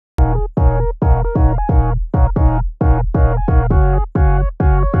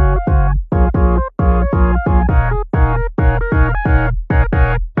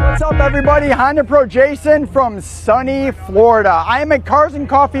everybody? Honda Pro Jason from sunny Florida. I am at Cars and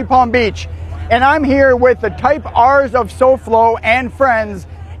Coffee Palm Beach, and I'm here with the Type R's of SoFlo and friends,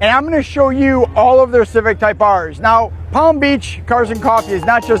 and I'm going to show you all of their Civic Type R's. Now, Palm Beach Cars and Coffee is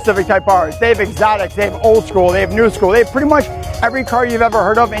not just Civic Type R's. They have exotics, they have old school, they have new school, they have pretty much every car you've ever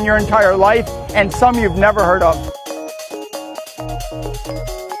heard of in your entire life, and some you've never heard of.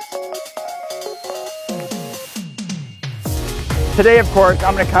 Today, of course,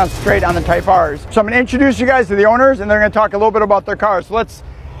 I'm going to concentrate on the Type R's. So I'm going to introduce you guys to the owners, and they're going to talk a little bit about their cars. So let's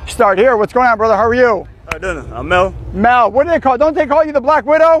start here. What's going on, brother? How are you? How you doing? I'm Mel. Mel, what do they call? Don't they call you the Black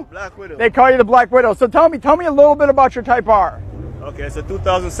Widow? Black Widow. They call you the Black Widow. So tell me a little bit about your Type R. Okay, it's a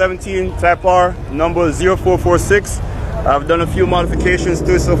 2017 Type R, number 0446. I've done a few modifications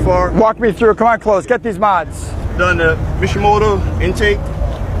to it so far. Walk me through. Come on, close. Get these mods. Done the Mishimoto intake,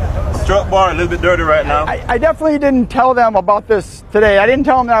 strut bar, a little bit dirty right now. I definitely didn't tell them about this today. I didn't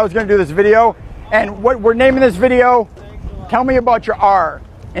tell them that I was going to do this video. And what we're naming this video, Tell Me About Your R.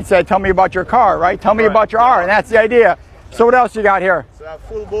 Instead, tell me about your car, right? Tell me about your R, and that's the idea. So what else you got here? So I have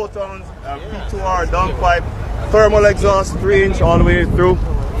full bolt-ons, P2R, downpipe, thermal exhaust, 3-inch all the way through,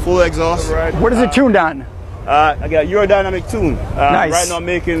 full exhaust. Right. What is it tuned on? I got Eurodynamic tune. Nice. Right now I'm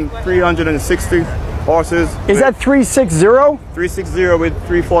making 360 horses. Is that 360? 360 with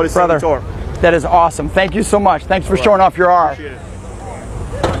 347 torque. That is awesome. Thank you so much. Thanks for showing off your R. Appreciate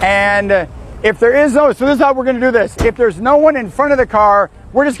it. And if there is no, so this is how we're going to do this. If there's no one in front of the car,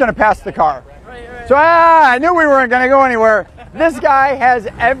 we're just going to pass the car. So I knew we weren't going to go anywhere. This guy has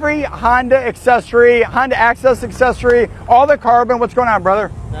every Honda accessory, Honda Access accessory, all the carbon. What's going on, brother?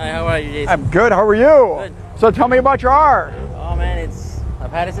 Hi, how are you, Jason? I'm good. How are you? Good. So tell me about your R. Oh man,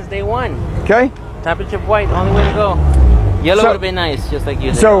 I've had it since day one. Okay. Championship white, only way to go. Yellow would have been nice, just like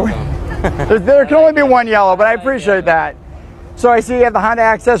you did. So there can only be one yellow, but I appreciate that. So I see you have the Honda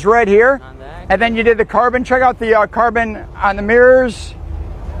Access red here, and then you did the carbon. Check out the carbon on the mirrors.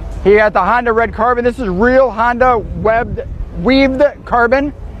 You got the Honda red carbon. This is real Honda weaved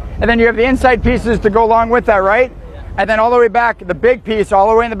carbon, and then you have the inside pieces to go along with that, right? Yeah. And then all the way back, the big piece all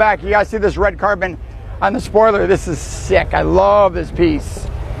the way in the back, you guys see this red carbon on the spoiler. This is sick. I love this piece.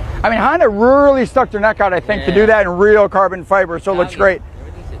 I mean, Honda really stuck their neck out, I think, to do that in real carbon fiber, so it looks great.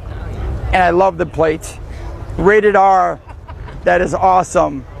 And I love the plates. Rated R. That is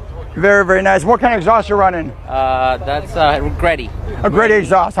awesome. Very, very nice. What kind of exhaust you're running? That's Gretty. A Gretty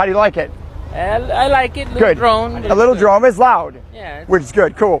exhaust. How do you like it? I like it. Good. Drone. A little drone. It's loud. Yeah. Which is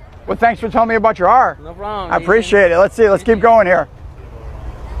good. Cool. Well, thanks for telling me about your R. No problem. I appreciate it. Let's see. Let's keep going here.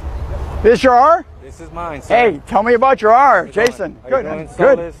 This your R? This is mine, sir. Hey, tell me about your R, Jason. Good.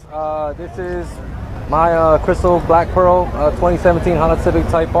 Good. This is my Crystal Black Pearl 2017 Honda Civic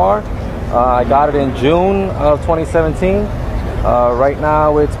Type R. I got it in June of 2017. Right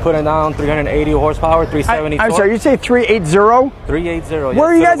now it's putting down 380 horsepower, 370 I'm torque. sorry, you say 380? 380. Where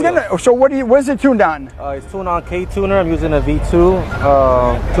are you guys gonna? So what is it tuned on? It's tuned on K tuner. I'm using a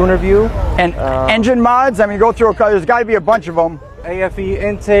V2 tuner view. And engine mods. I mean, go through. There's got to be a bunch of them. AFE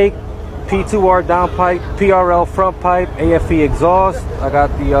intake, P2R downpipe, PRL front pipe, AFE exhaust. I got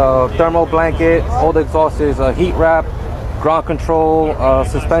the thermal blanket. Old exhaust is heat wrap. Ground control,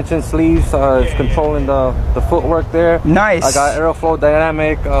 suspension sleeves is controlling the footwork there. Nice. I got Aeroflow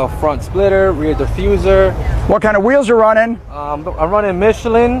dynamic front splitter, rear diffuser. What kind of wheels are running? I'm running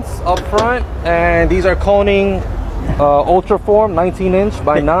Michelin's up front, and these are Koning Ultra Form 19-inch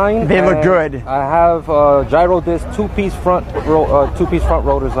by 9. They look good. I have gyro disc two-piece front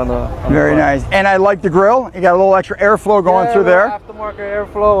rotors on the Very front. nice. And I like the grill. You got a little extra airflow going through there. Aftermarket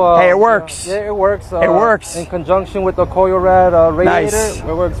airflow. Hey, it works. Yeah, it works. It works. In conjunction with the coil rad radiator, Nice. it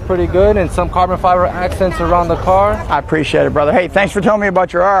works pretty good, and some carbon fiber accents around the car. I appreciate it, brother. Hey, thanks for telling me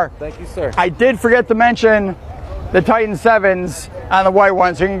about your R. Thank you, sir. I did forget to mention the Titan 7s on the white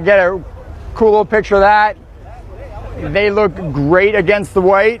one, so you can get a cool little picture of that. They look great against the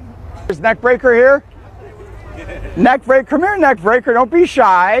white. There's neck breaker here. Neck breaker, come here, neck breaker. Don't be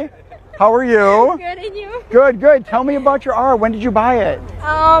shy. How are you? Good, and you? Good, good. Tell me about your R. When did you buy it?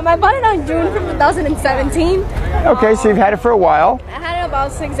 I bought it on June from 2017. Okay, so you've had it for a while. I had it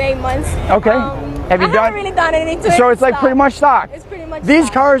about 6-8 months. Okay. Have you haven't really done anything to it. So it's like pretty much stock. It's pretty much These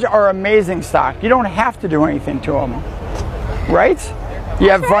stock. cars are amazing stock. You don't have to do anything to them, right? You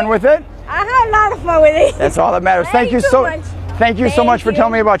have fun with it? I had a lot of fun with it. That's all that matters. Thank you so much. Thank you so Thank much for you.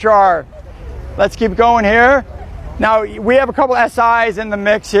 telling me about your R. Let's keep going here. Now, we have a couple SIs in the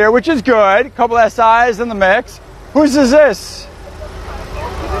mix here, which is good. A couple SIs in the mix. Whose is this?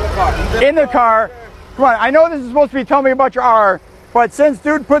 In the car. Come on, I know this is supposed to be tell me about your R, but since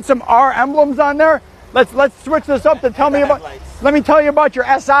dude put some R emblems on there, let's switch this up to tell me about. Let me tell you about your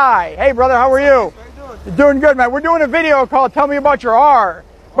SI. Hey, brother, how are you? You're doing good, man. We're doing a video called "Tell Me About Your R."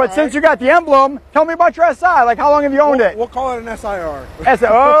 But since you got the emblem, tell me about your SI. Like, how long have you owned it? We'll call it an SIR.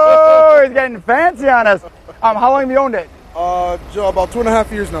 Oh, he's getting fancy on us. How long have you owned it? About 2.5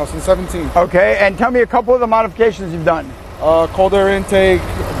 years now, since 17. Okay, and tell me a couple of the modifications you've done. Cold air intake,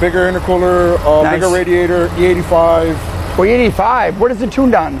 bigger intercooler, Nice. bigger radiator, E85. Well, 85. What is the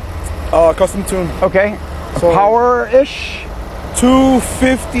tune done? Custom tune. Okay, So- power-ish.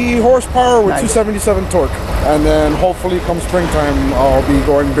 250 horsepower with Nice. 277 torque. And then hopefully come springtime, I'll be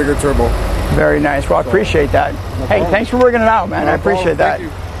going bigger turbo. Very nice. Well, I appreciate that. Hey, problem. thanks for working it out, man. No I appreciate problem. that.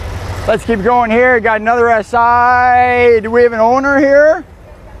 Thank you. Let's keep going here. Got another SI. Do we have an owner here?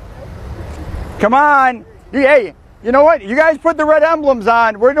 Come on. Hey, you know what? You guys put the red emblems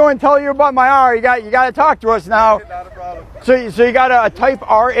on. We're going to tell you about my R. You got to talk to us now. Not a problem. So you got a Type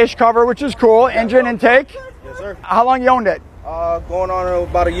R-ish cover, which is cool. Engine intake. Yes, sir. How long you owned it? Going on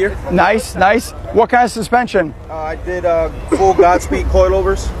about a year. Nice, nice. What kind of suspension? I did full Godspeed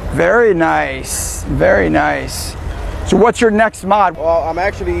coilovers. Very nice. Very nice. So what's your next mod? Well, I'm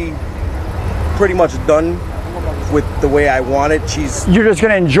actually pretty much done with the way I want it. You're just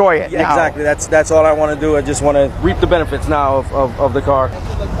going to enjoy it now. Exactly. That's all I want to do. I just want to reap the benefits now of the car.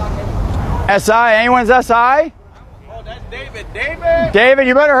 SI, anyone's SI? Oh, that's David. David. David,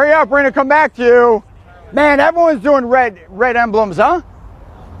 you better hurry up. We're going to come back to you. Man, everyone's doing red emblems, huh?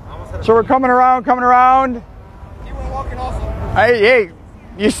 So we're coming around. You were walking also. Hey,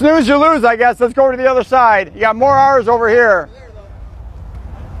 you snooze, you lose, I guess. Let's go to the other side. You got more R's over here.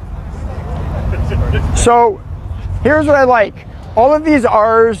 So here's what I like. All of these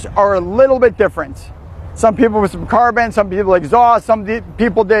R's are a little bit different. Some people with some carbon, some people exhaust, some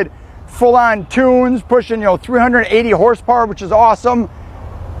people did full-on tunes, pushing 380 horsepower, which is awesome.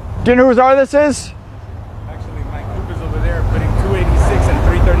 Do you know whose R this is? Actually, my Cooper's over there putting 286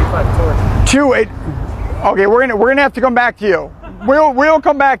 and 335 torque. Okay, we're gonna have to come back to you. We'll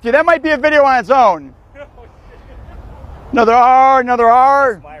come back to you. That might be a video on its own. Another R.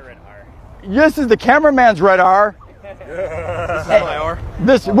 My red R. This is the cameraman's red R. This is my R.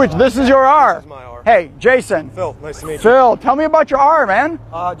 This is your R. This is my R. Hey, Jason. Phil, nice to meet you. Phil, tell me about your R, man.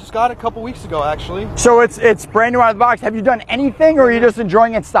 Just got it a couple weeks ago, actually. So it's brand new out of the box. Have you done anything, or are you just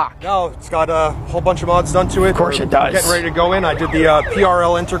enjoying it stock? No, it's got a whole bunch of mods done to it. Of course it does. Getting ready to go in. I did the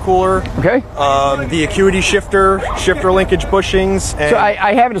PRL intercooler. Okay. The acuity shifter linkage bushings. And So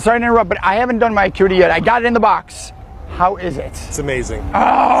I haven't, sorry to interrupt, but I haven't done my acuity yet. I got it in the box. How is it? it's amazing. Oh,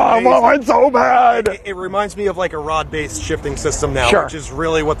 I want one so bad. It reminds me of like a rod-based shifting system now, Sure. which is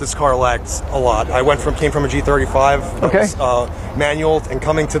really what this car lacks a lot. I came from a G35 that Okay. was manual, and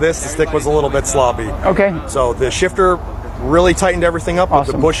coming to this, the stick was a little bit sloppy. Okay. So the shifter really tightened everything up,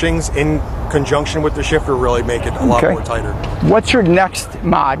 Awesome. but the bushings in conjunction with the shifter really make it a lot Okay. more tighter. What's your next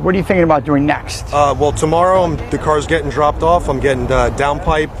mod? What are you thinking about doing next? Well, tomorrow the car's getting dropped off. I'm getting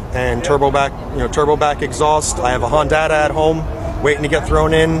downpipe and turbo back exhaust. I have a Honda at home waiting to get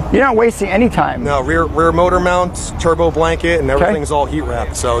thrown in. You're not wasting any time. No, rear motor mount, turbo blanket, and everything's all heat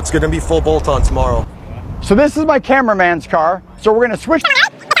wrapped. So it's going to be full bolt on tomorrow. So this is my cameraman's car. So we're going to switch.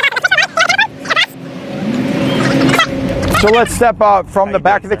 So let's step up from the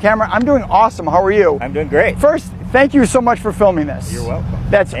back of the camera. I'm doing awesome. How are you? I'm doing great. First, thank you so much for filming this. You're welcome.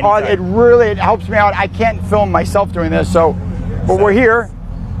 That's Anytime. it. Really, it helps me out. I can't film myself doing this, but we're here.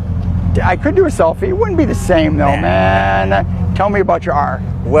 I could do a selfie. It wouldn't be the same though, man. Tell me about your R.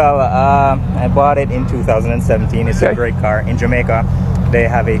 Well, I bought it in 2017. It's Okay. a great car. In Jamaica, they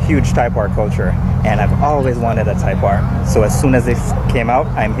have a huge Type R culture, and I've always wanted a Type R. So as soon as this came out,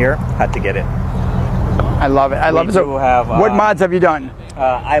 I'm here, had to get it. I love it. I love it. So do have, what mods have you done?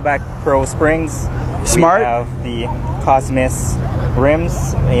 iBack Pro springs. Smart. We have the Cosmos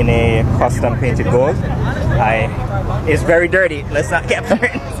rims in a custom painted gold. It's very dirty. Let's not get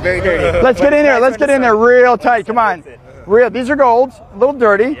It's very dirty. Let's get in there. Let's get in there real tight. Come on. Real. These are golds. A little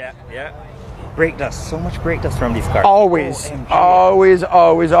dirty. Yeah. Brake dust. So much brake dust from these cars. Always. OMG.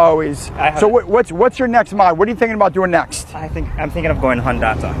 Always. have So it. what's your next mod? What are you thinking about doing next? I'm thinking of going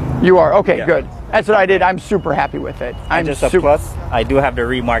Honda. You are? Okay, Yeah. good. That's what I did. I'm super happy with it. I'm Just a super. plus, I do have the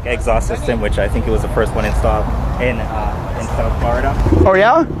Remark exhaust system, which I think it was the first one installed in South Florida. Oh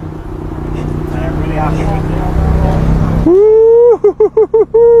yeah? And I'm really happy with it.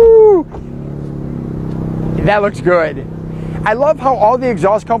 Woo! That looks good. I love how all the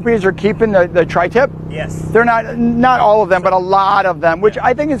exhaust companies are keeping the tri-tip. Yes. They're not all of them, but a lot of them, which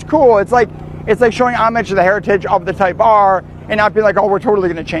I think is cool. It's like showing homage to the heritage of the Type R and not being like, oh, we're totally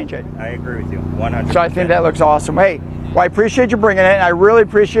going to change it. I agree with you, 100%. So I think that looks awesome. Hey, well, I appreciate you bringing it. I really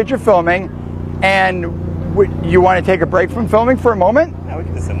appreciate you filming. And you want to take a break from filming for a moment? Now we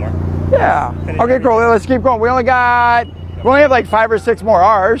can do some more. Yeah. Okay, cool. Let's keep going. We only have like 5 or 6 more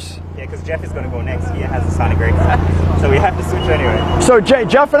hours. Yeah, because Jeff is going to go next. He has a Sonic Rig, so we have to switch anyway. So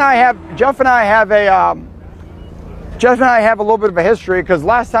Jeff and I have a little bit of a history, because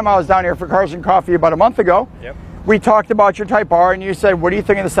last time I was down here for Cars and Coffee about a month ago, we talked about your Type R, and you said, "What do you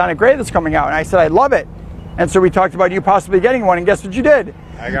think of the Sonic Gray that's coming out?" And I said, "I love it." And so we talked about you possibly getting one, and guess what you did?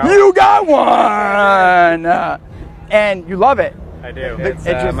 You got one, and you love it. I do.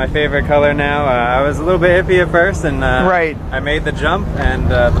 It's my favorite color now. I was a little bit iffy at first, and I made the jump, and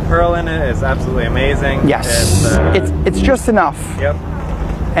the pearl in it is absolutely amazing. Yes, it's just enough. Yep.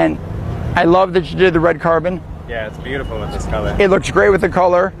 And I love that you did the red carbon. Yeah, it's beautiful with this color. It looks great with the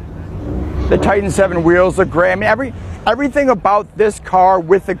color. The Titan 7 wheels look great. I mean, everything about this car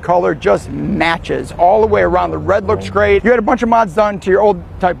with the color just matches all the way around. The red looks great. You had a bunch of mods done to your old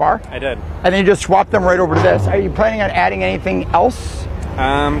Type R. I did. And then you just swapped them right over to this. Are you planning on adding anything else?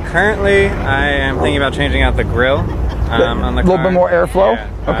 Currently, I am thinking about changing out the grille on the car. A little bit more airflow? Yeah.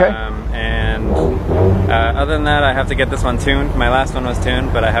 Okay. And other than that, I have to get this one tuned. My last one was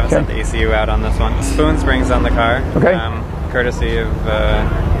tuned, but I haven't sent the ECU out on this one. Spoon springs on the car. Okay. Courtesy of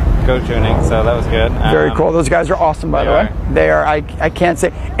Go Tuning, so that was good. Very cool. Those guys are awesome, by the way. They are. I can't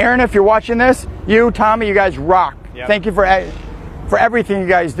say. Aaron, if you're watching this, you, Tommy, you guys rock. Yep. Thank you for everything you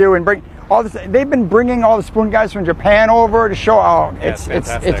guys do, and bring all this. They've been bringing all the spoon guys from Japan over to show. Oh, it's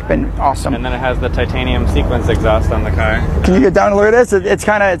been awesome. And then it has the titanium sequence exhaust on the car. Can you get down and look at this? It's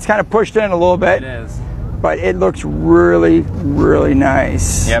kind of pushed in a little bit. It is. But it looks really, really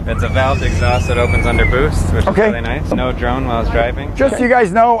nice. Yep, it's a valved exhaust that opens under boost, which is really nice. No drone while I was driving. Just so you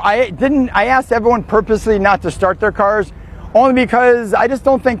guys know, I asked everyone purposely not to start their cars, only because I just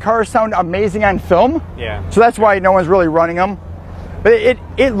don't think cars sound amazing on film. Yeah. So that's why no one's really running them. But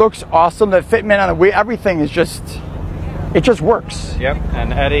it looks awesome. The fitment on the wheel, everything is just, it just works. Yep,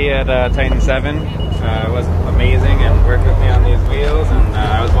 and Eddie at Titan 7 was amazing and worked with me on these wheels, and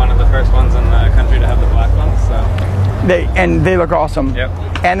I was one of the first ones in the country to have the black ones. So they look awesome. Yep.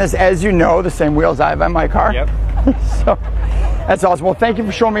 And this, as you know, the same wheels I have on my car. Yep. So that's awesome. Well, thank you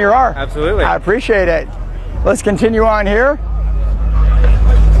for showing me your R. Absolutely. I appreciate it. Let's continue on here.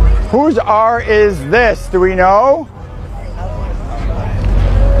 Whose R is this? Do we know?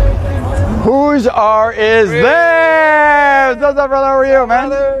 Whose R is this? What's up, brother? How are you,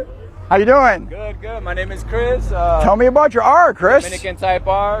 man? How you doing? Good, good. My name is Chris. Tell me about your R, Chris. Dominican Type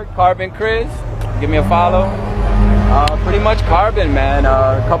R, Carbon Chris. Give me a follow. Pretty much carbon, man.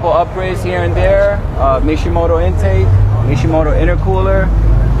 A couple upgrades here and there. Mishimoto intake, Mishimoto intercooler.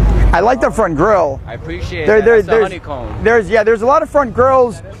 I like the front grille. I appreciate it. There's a honeycomb. There's a lot of front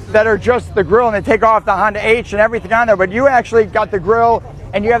grills that are just the grill and they take off the Honda H and everything on there, but you actually got the grill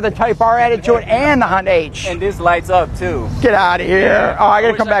and you have the Type R added to it and the Honda H. And this lights up too. Get out of here. Yeah. Oh, I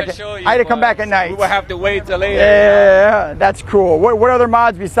gotta come back. I had to come back at night. We will have to wait till later. Yeah, that's cool. What other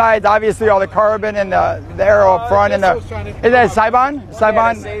mods besides obviously all the carbon and the aero up front and the, is that Saibon?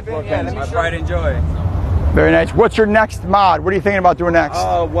 Saibon? Yeah, let me pride and joy. Very nice. What's your next mod? What are you thinking about doing next?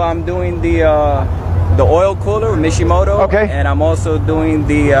 Well, I'm doing the oil cooler with Mishimoto. Okay. And I'm also doing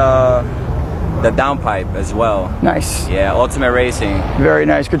the downpipe as well. Nice. Yeah, Ultimate Racing. Very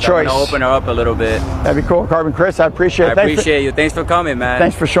nice. Good choice. I'm gonna open her up a little bit. That'd be cool. Carbon Chris, I appreciate it. I appreciate you. Thanks for coming, man.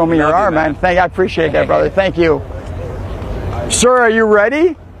 Thanks for showing me your arm, man. I appreciate that, brother. Thank you. Sir, are you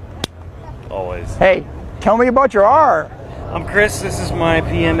ready? Always. Hey, tell me about your R. I'm Chris. This is my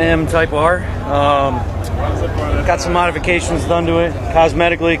PMM Type R. Got some modifications done to it.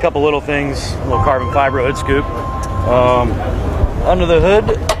 Cosmetically, a couple little things. A little carbon fiber hood scoop. Under the hood,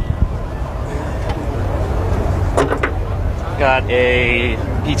 got a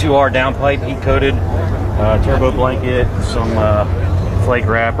P2R downpipe, heat-coated, turbo blanket, some flake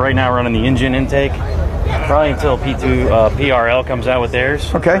wrap. Right now, running the engine intake. Probably until PRL comes out with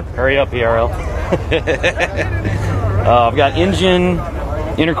theirs. Okay. Hurry up, PRL. I've got engine,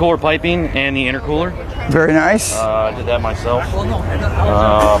 intercooler piping, and the intercooler. Very nice. I did that myself.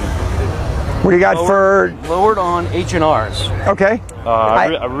 What do you got lowered on H&Rs. Okay.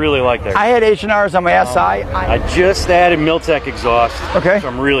 I really like that. I had H&Rs on my SI. I just added Miltech exhaust. Okay. So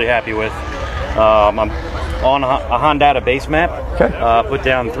I'm really happy with. I'm on a Honda base map. Okay. Put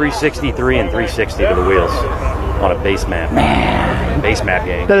down 363 and 360 to the wheels on a base map. Man. Base map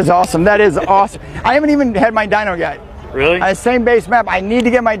game. That is awesome. That is awesome. I haven't even had my dyno yet. Really? Same base map. I need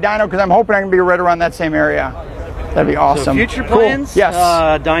to get my dyno because I'm hoping I can be right around that same area. That'd be awesome. So future plans? Cool. Yes.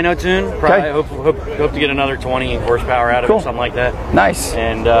 Dyno tune. Probably hope to get another 20 horsepower out of it, something like that. Nice.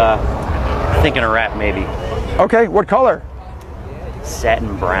 And thinking a wrap maybe. Okay. What color?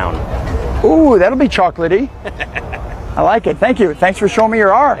 Satin brown. Ooh, that'll be chocolatey. I like it. Thank you. Thanks for showing me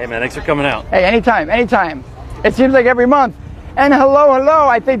your R. Hey, man, thanks for coming out. Hey, anytime, anytime. It seems like every month. And hello, hello.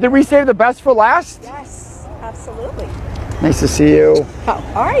 I think, did we save the best for last? Yes, absolutely. Nice to see you. How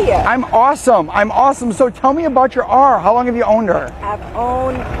are you? I'm awesome. I'm awesome. So tell me about your R. How long have you owned her? I've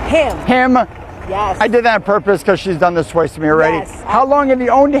owned him. Him? Yes. I did that on purpose because she's done this twice to me already. Yes. How long have you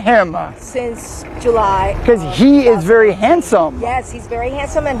owned him? Since July. Because he is very handsome. Yes, he's very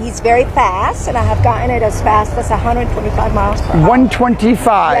handsome and he's very fast, and I have gotten it as fast as 125 miles per hour.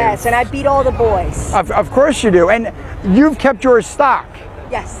 125? Yes, and I beat all the boys. Of course you do. And you've kept yours stock.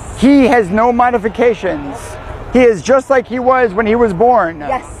 Yes. He has no modifications. He is just like he was when he was born.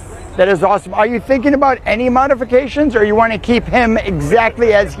 Yes. That is awesome. Are you thinking about any modifications, or you want to keep him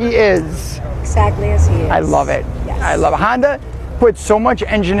exactly as he is? Exactly as he is. I love it. Yes. I love it. Honda puts so much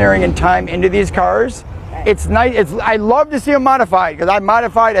engineering and time into these cars. Right. It's nice. I love to see them modified because I'm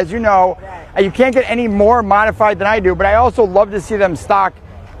modified, as you know. Right. You can't get any more modified than I do, but I also love to see them stock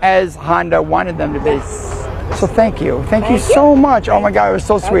as Honda wanted them to be. Yes. So thank you. Thank you so much. Oh my God, it was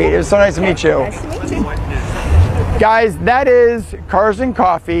so sweet. It was so nice to meet you. Nice to meet you. Guys, that is Cars and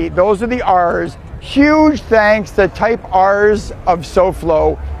Coffee. Those are the R's. Huge thanks to Type R's of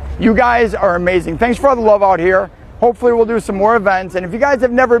SoFlo. You guys are amazing. Thanks for all the love out here. Hopefully we'll do some more events. And if you guys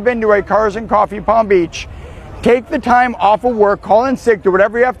have never been to a Cars and Coffee Palm Beach, take the time off of work, call in sick, do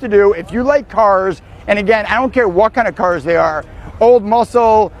whatever you have to do. If you like cars, and again, I don't care what kind of cars they are, old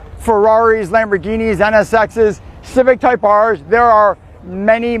muscle, Ferraris, Lamborghinis, NSXs, Civic Type R's, there are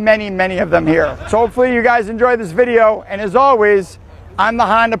many, many, many of them here. So hopefully you guys enjoy this video. And as always, I'm the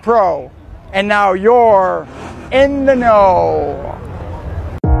Honda Pro. And now you're in the know.